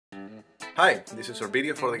Hi, this is our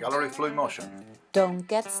video for the gallery fluid motion. Don't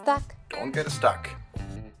get stuck. Don't get stuck.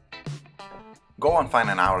 Go and find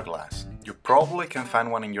an hourglass. You probably can find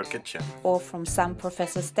one in your kitchen. Or from some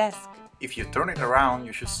professor's desk. If you turn it around,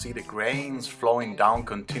 you should see the grains flowing down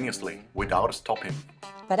continuously without stopping.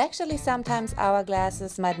 But actually sometimes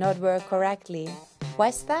hourglasses might not work correctly.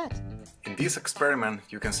 Why's that? In this experiment,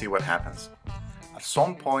 you can see what happens. At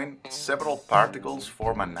some point, several particles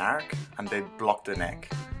form an arc and they block the neck,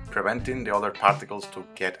 preventing the other particles to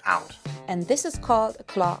get out. And this is called a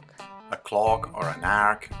clog. A clog or an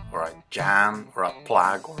arc or a jam or a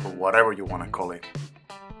plug or whatever you want to call it.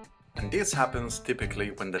 And this happens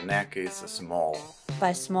typically when the neck is small.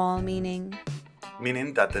 By small meaning?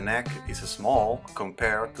 Meaning that the neck is small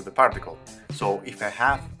compared to the particle. So if I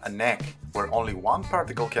have a neck where only one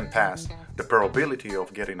particle can pass, the probability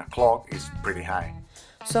of getting a clog is pretty high.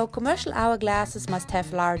 So commercial hourglasses must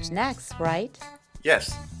have large necks, right?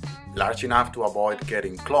 Yes, large enough to avoid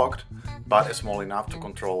getting clogged, but small enough to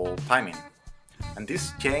control timing. And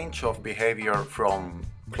this change of behavior from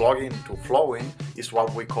clogging to flowing is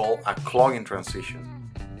what we call a clogging transition.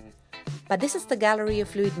 But this is the gallery of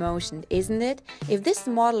fluid motion, isn't it? If this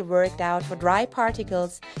model worked out for dry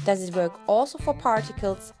particles, does it work also for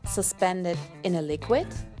particles suspended in a liquid?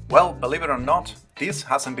 Well, believe it or not, this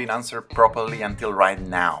hasn't been answered properly until right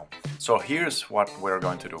now. So here's what we're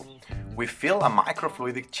going to do. We fill a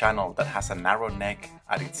microfluidic channel that has a narrow neck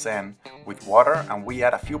at its end with water, and we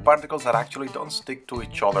add a few particles that actually don't stick to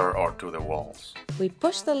each other or to the walls. We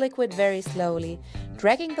push the liquid very slowly,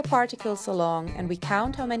 dragging the particles along, and we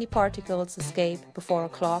count how many particles escape before a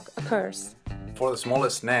clog occurs. For the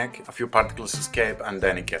smallest neck, a few particles escape and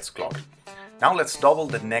then it gets clogged. Now let's double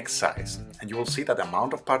the neck size, and you will see that the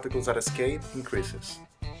amount of particles that escape increases.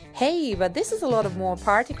 Hey, but this is a lot of more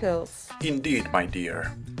particles. Indeed, my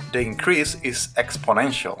dear. The increase is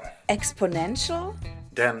exponential. Exponential?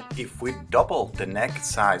 Then, if we double the neck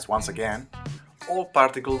size once again, all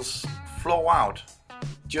particles flow out,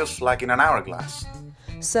 just like in an hourglass.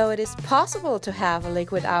 So it is possible to have a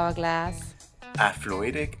liquid hourglass. A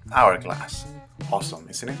fluidic hourglass. Awesome,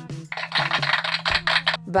 isn't it?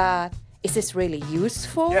 But is this really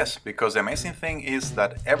useful? Yes, because the amazing thing is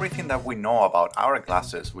that everything that we know about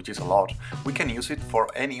hourglasses, which is a lot, we can use it for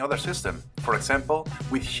any other system. For example,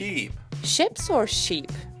 with sheep. Ships or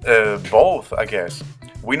sheep? Both, I guess.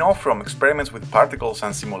 We know from experiments with particles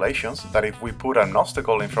and simulations that if we put an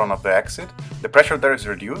obstacle in front of the exit, the pressure there is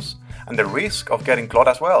reduced and the risk of getting clogged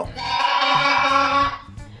as well.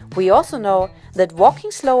 We also know that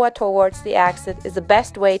walking slower towards the exit is the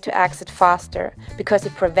best way to exit faster, because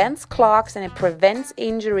it prevents clogs and it prevents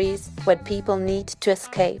injuries when people need to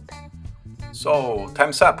escape. So,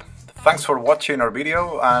 time's up. Thanks for watching our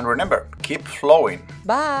video, and remember, keep flowing.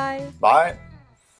 Bye! Bye!